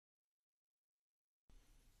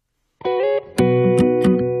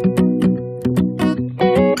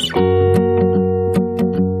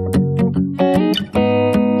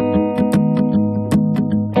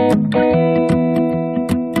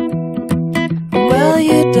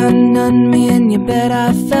done me and you bet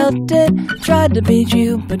I felt it. Tried to beat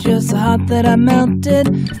you, but you're so hot that I melted.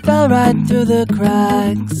 Fell right through the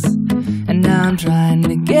cracks, and now I'm trying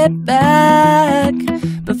to get back.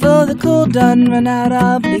 Before the cool done run out,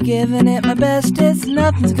 I'll be giving it my bestest.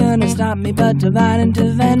 Nothing's gonna stop me but divine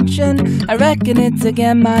intervention. I reckon it's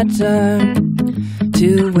again my turn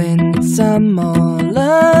to win some or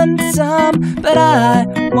learn some, but I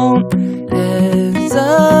won't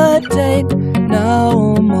hesitate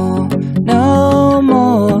no more, no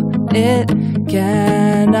more. It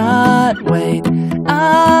cannot wait.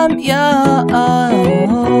 I'm yours.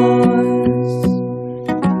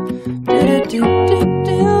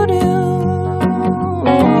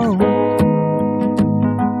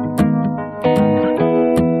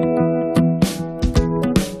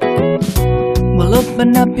 Well,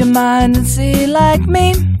 open up your mind and see like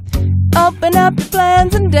me. Open up your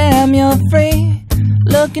plans and damn, you're free.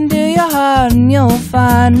 Look into your heart and you'll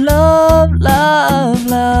find love, love,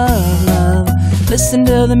 love, love. Listen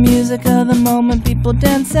to the music of the moment, people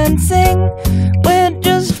dance and sing. We're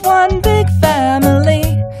just one big family,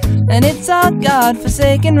 and it's our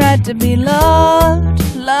God-forsaken right to be loved,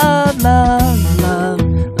 loved, loved, loved,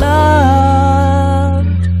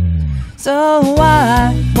 loved. So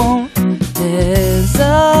I won't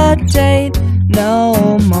hesitate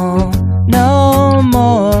no more, no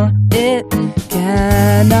more. It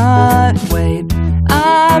cannot wait.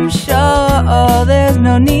 I'm sure there's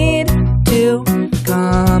no need to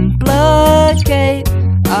complicate.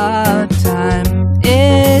 Our time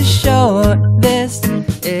is short. This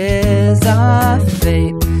is our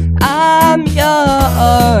fate. I'm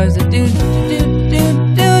yours. Do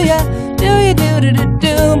ya?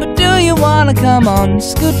 But do you wanna come on?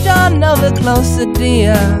 Scooch on over closer,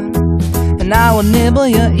 dear, and I will nibble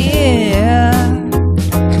your ear.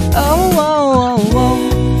 Oh, oh, oh,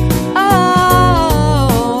 oh.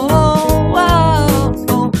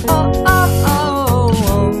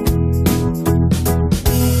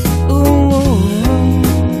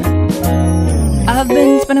 I've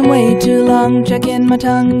been spending way too long checking my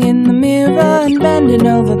tongue in the mirror and bending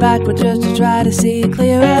over backward just to try to see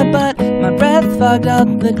clearer, but my breath fogged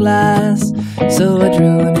up the glass. So I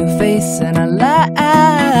drew a new face and I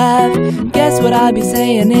laughed. Guess what I'd be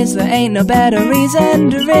saying is there ain't no better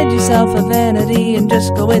reason to rid yourself of vanity and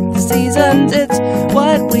just go with the seasons. It's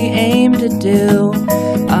what we aim to do.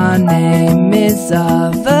 Our name is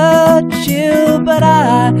our virtue, but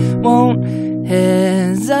I won't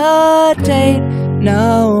hesitate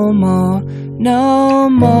no more, no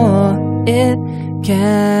more. It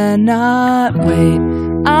cannot wait.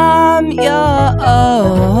 I'm yours.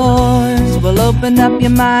 Well, open up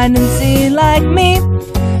your mind and see like me.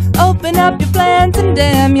 Open up your plans and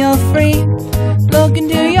damn, you're free. Look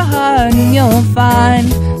into your heart and you'll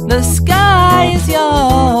find the sky is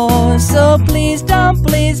yours. So please don't,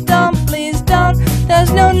 please don't, please don't.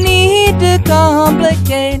 There's no need to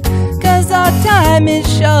complicate, 'cause our time is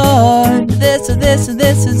short. This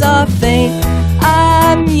is our fate.